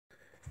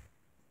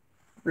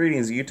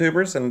Greetings,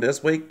 YouTubers, and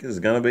this week is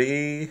going to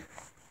be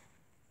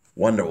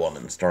Wonder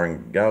Woman,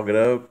 starring Gal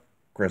Gadot,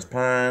 Chris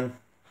Pine,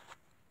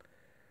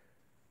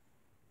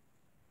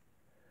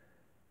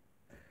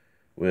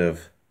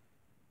 with,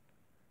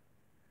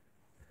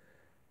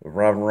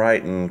 Robin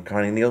Wright and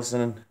Connie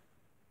Nielsen.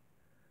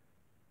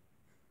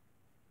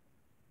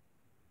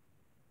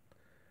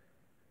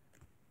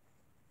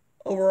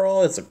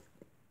 Overall,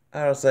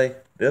 I would say,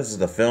 this is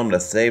the film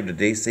that saved the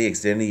DC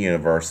Extended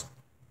Universe.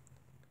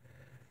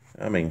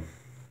 I mean,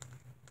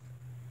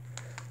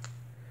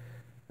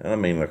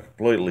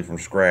 completely from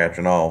scratch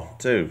and all,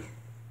 too.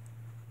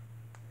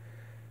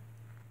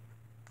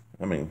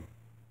 I mean,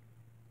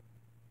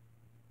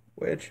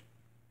 which,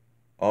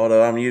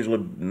 although I'm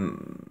usually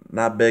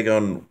not big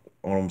on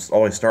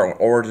always starting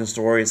with origin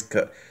stories,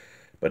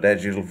 but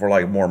that's usually for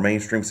like more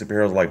mainstream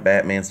superheroes like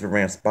Batman,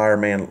 Superman,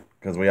 Spider-Man,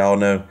 because we all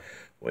know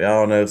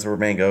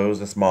Superman goes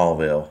to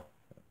Smallville.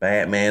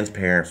 Batman's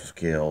parents was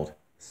killed.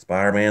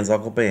 Spider-Man's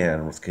Uncle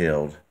Ben was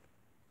killed.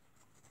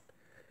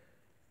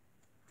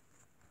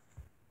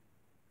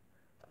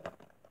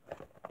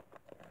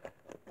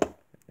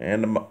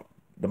 And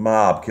the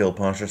mob killed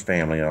Punisher's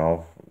family and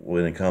all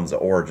when it comes to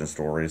origin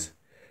stories.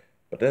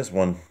 But this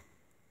one,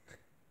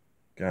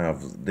 kind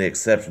of the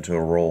exception to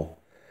a rule.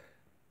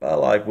 But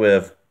like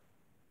with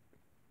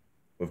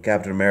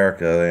Captain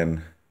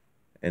America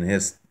and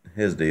his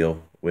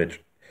deal, which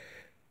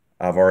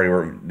I've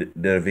already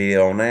did a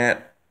video on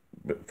that.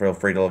 But feel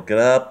free to look it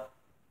up.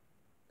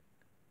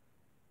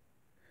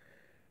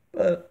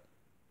 But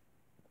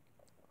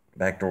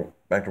back to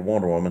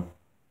Wonder Woman.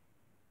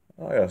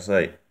 I gotta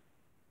say,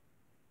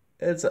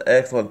 it's an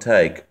excellent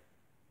take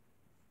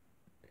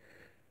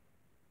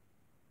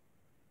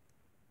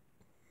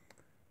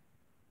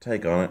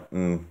on it,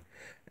 and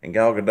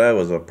Gal Gadot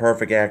is a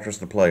perfect actress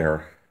to play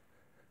her.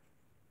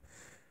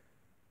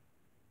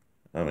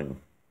 I mean,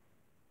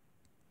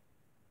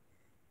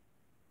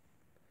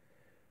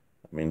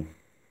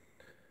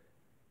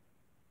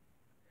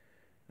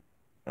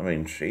 I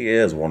mean, she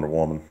is Wonder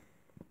Woman.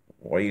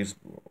 What do you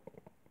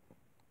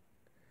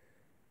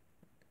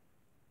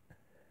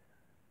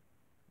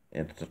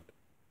and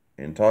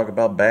and talk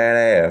about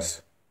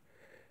badass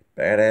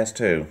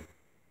too.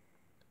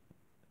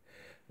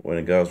 When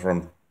it goes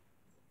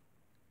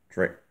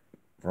tra-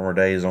 from her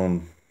days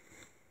on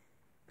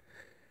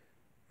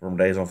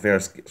Fair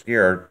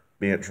Scared,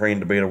 being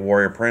trained to be a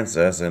warrior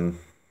princess, and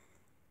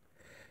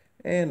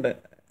yeah,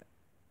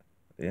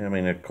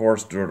 of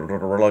course, the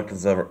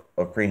reluctance of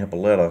Queen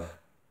Hippolyta,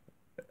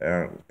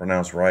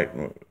 pronounced right,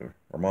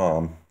 her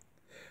mom.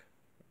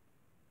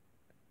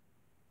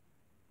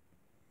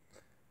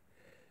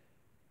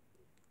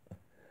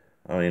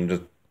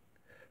 Just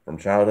from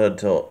childhood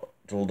till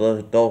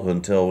adulthood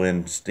until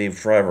when Steve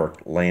Trevor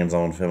lands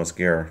on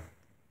Themyscira.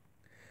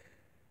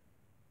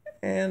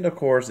 And of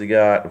course, you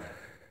got,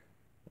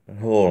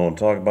 hold on,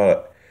 talk about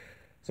it,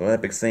 some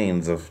epic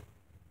scenes of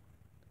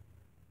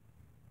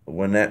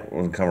when that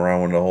one come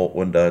around,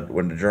 when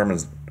the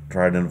Germans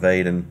tried to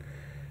invade, and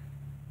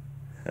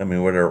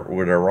with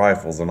their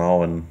rifles and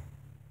all, and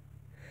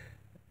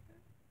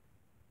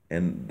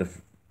the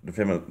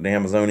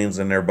Amazonians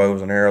and their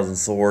bows and arrows and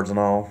swords and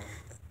all,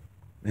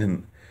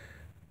 and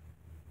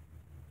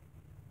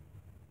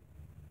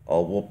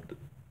I'll whoop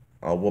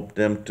I'll whoop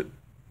them to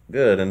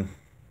good, and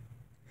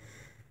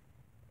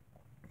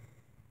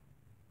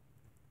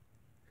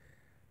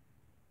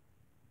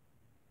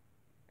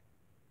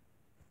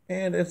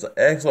it's an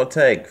excellent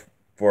take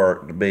for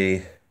it to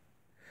be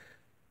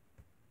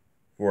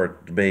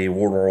World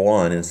War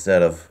One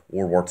instead of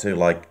World War Two,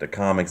 like the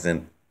comics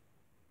and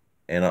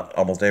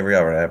almost every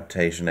other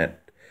adaptation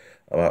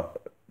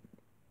about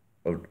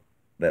of,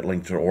 that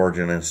link to the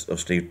origin of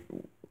Steve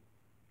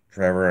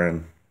Trevor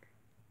and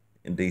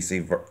in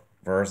DC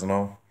verse and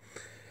all.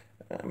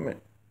 I mean,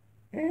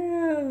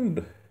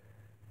 and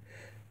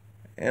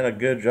and a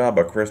good job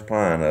by Chris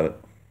Pine of it,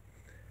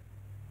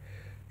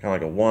 kind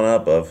of like a one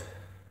up of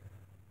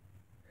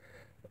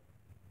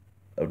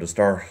the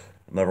star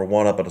another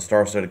one up of the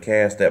star-studded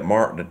cast that the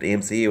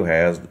MCU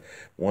has,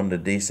 one the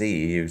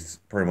DCU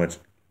pretty much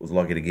was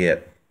lucky to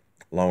get,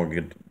 along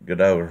with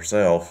Godot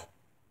herself.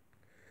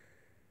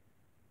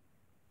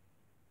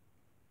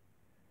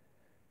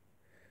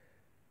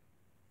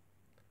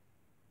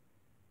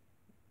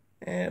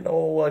 And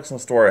oh,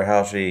 excellent story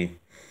how she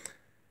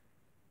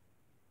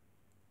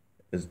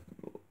is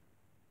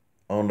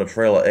on the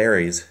trail of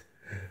Ares,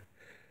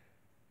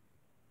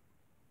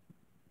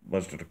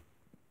 much to the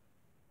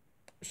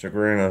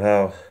chagrin of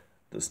how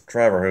this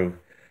Trevor,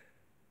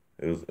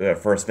 who at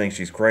first thinks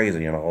she's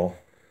crazy and all,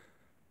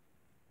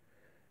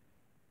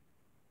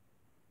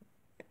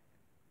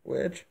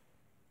 which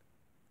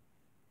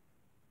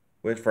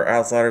for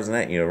outsiders in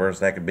that universe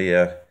that could be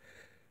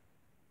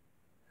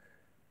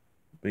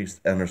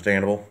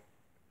understandable.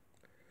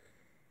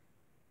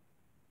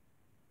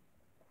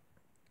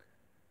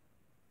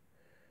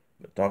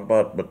 But talk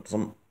about but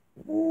some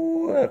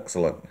ooh,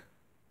 excellent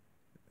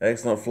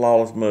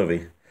flawless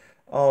movie.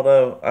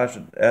 Although I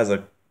should, as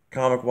a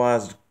comic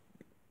wise,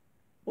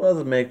 was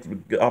a mixed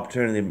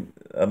opportunity,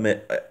 a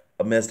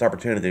missed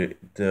opportunity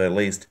to at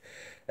least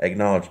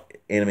acknowledge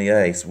Enemy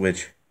Ace,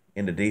 which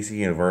in the DC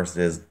universe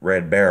is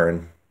Red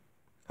Baron,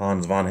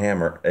 Hans von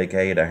Hammer,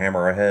 aka the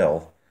Hammer of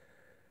Hell,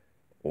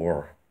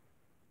 or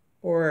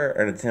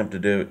an attempt to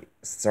do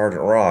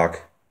Sergeant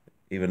Rock,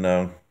 even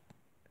though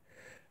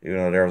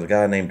there was a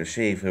guy named the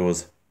Chief who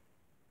was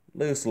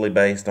loosely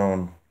based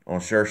on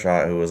Sure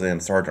Shot, who was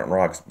in Sergeant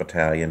Rock's uh,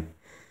 battalion.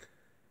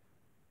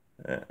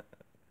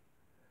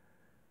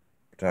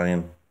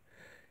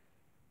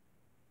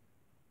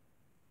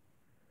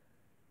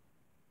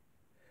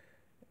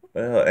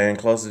 Well, and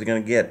closest you're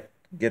gonna get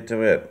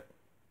to it.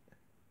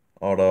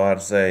 Although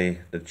I'd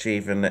say the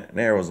Chief in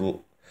there was a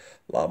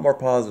lot more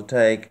positive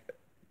take,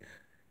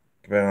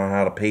 depending on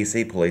how the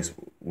PC police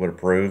would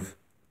approve.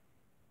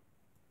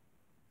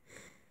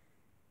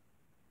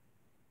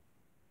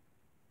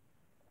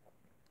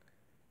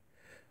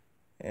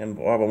 And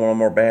one of the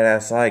more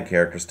badass side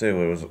characters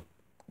too. It was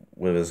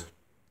with his,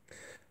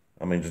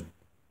 just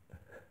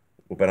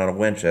whipping out a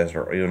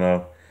Winchester. You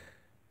have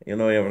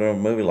a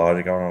movie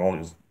logic on all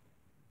these.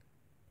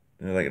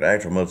 Like the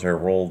actual military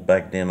rule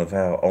back then of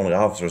how only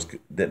officers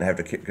didn't have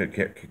to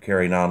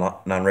carry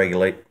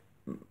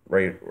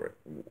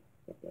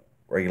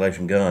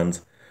regulation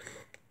guns.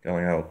 Kind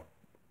of like how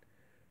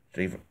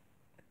Chief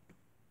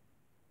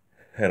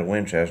had a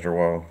Winchester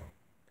while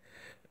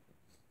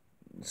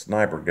the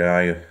sniper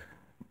guy,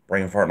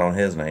 brain farting on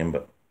his name,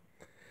 but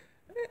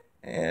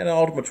and the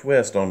ultimate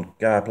twist on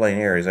guy playing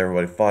Ares,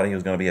 everybody thought he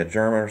was going to be a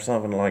German or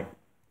something like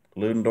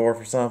Ludendorff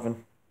or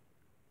something,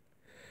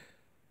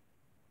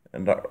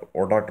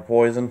 or Dr.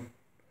 Poison.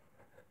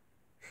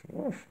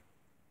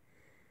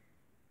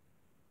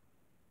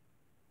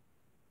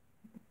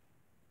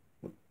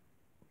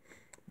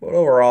 But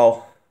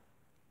overall,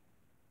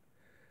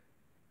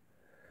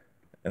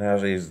 and how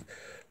she's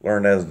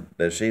learned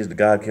that she's the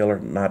God Killer,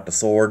 not the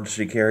sword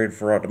she carried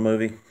throughout the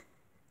movie.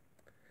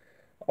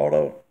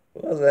 Although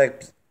it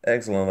was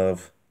excellent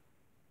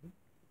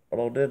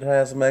although it did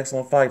have some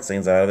excellent fight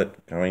scenes out of it.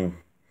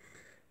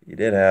 You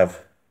did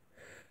have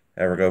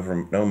her go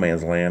from no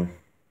man's land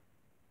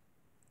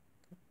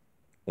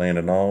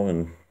and all,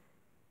 and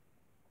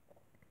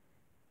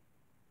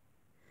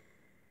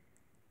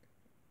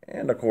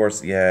of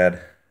course you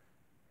had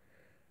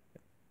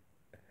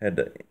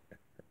to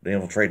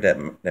infiltrate that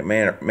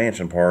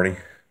mansion party.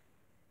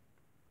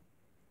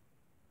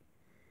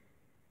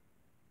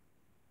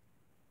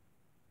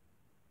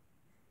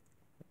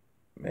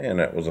 Man,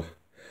 that was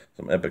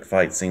some epic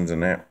fight scenes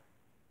in that,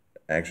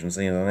 action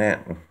scenes in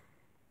that.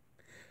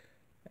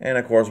 And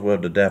of course,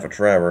 with the death of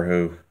Trevor,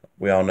 who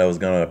we all know is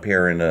going to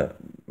appear in the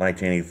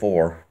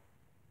 1984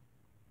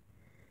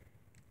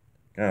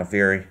 kind of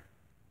theory,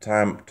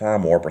 time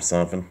warp or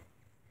something.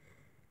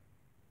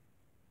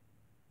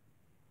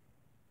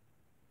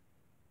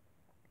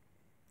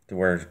 To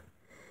where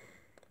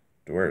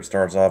it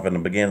starts off in the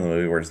beginning of the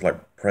movie, where it's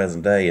like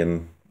present day,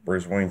 and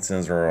Bruce Wayne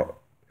sends her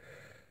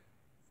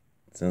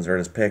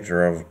this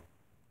picture of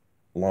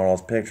long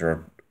lost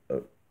picture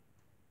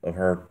of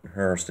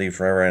her, Steve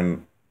Trevor,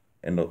 and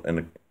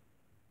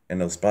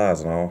the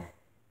spies and all,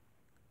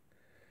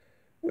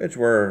 which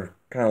were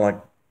kind of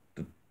like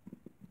the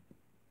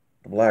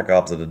Black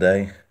Ops of the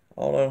day.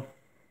 Although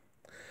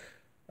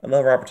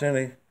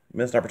another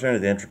missed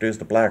opportunity to introduce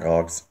the Black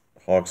Hawks.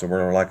 Hawks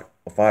were like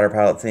a fighter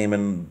pilot team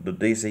in the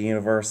DC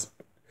universe.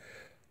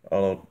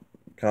 Although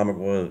comic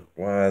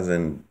wise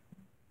and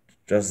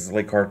Justice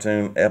League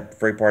cartoon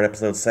 3-part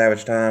episode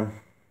Savage Time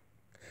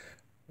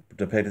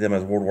depicted them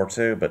as World War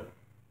II. But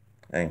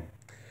hey,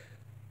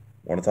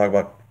 want to talk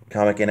about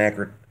comic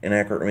inaccurate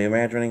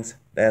reimaginings?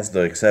 That's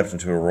the exception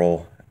to a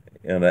rule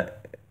in a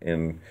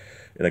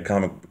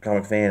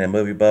comic fan and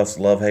movie buffs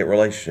love hate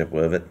relationship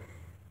with it,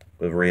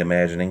 with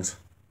reimaginings,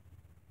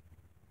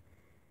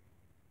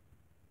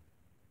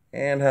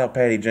 and how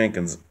Patty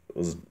Jenkins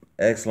was an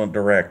excellent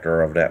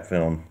director of that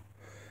film.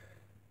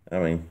 I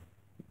mean,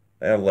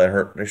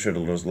 they should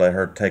have just let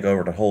her take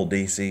over the whole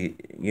DC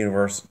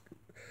universe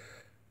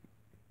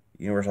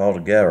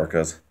altogether,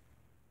 because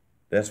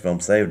this film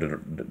saved the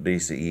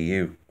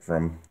DCEU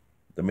from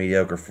the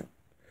mediocre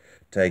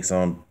takes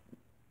on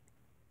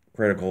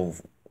critical.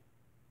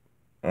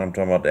 I'm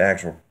talking about the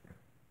actual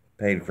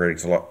paid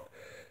critics, a lot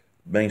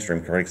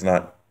mainstream critics,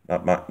 not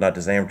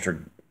just amateur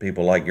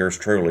people like yours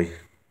truly.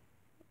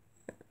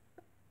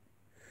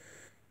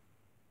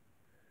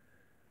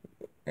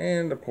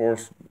 And of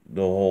course,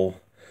 the whole.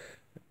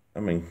 I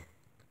mean,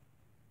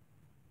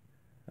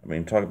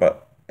 talk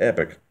about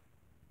epic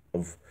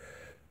of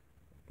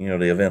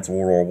the events of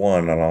World War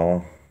One and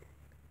all.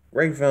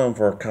 Great film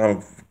for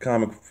comic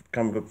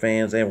book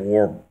fans and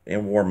war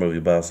movie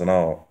buffs and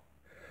all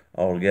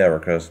together,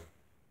 because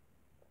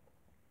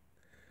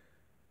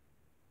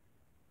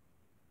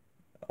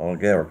all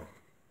together.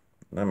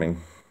 I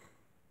mean,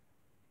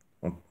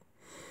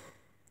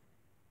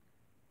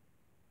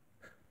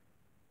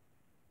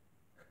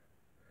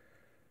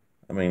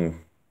 I mean,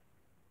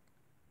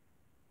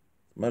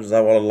 much as I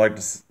would like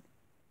to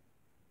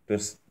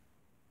just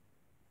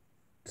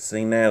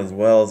seen that as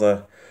well as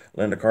a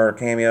Linda Carter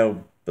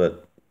cameo.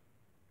 But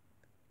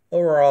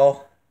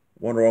overall,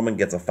 Wonder Woman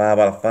gets a 5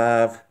 out of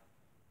 5.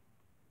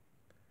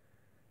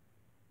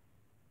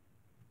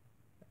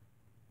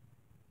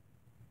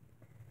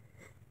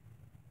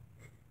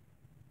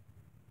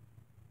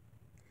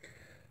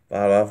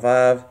 Five out of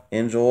 5.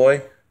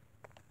 Enjoy.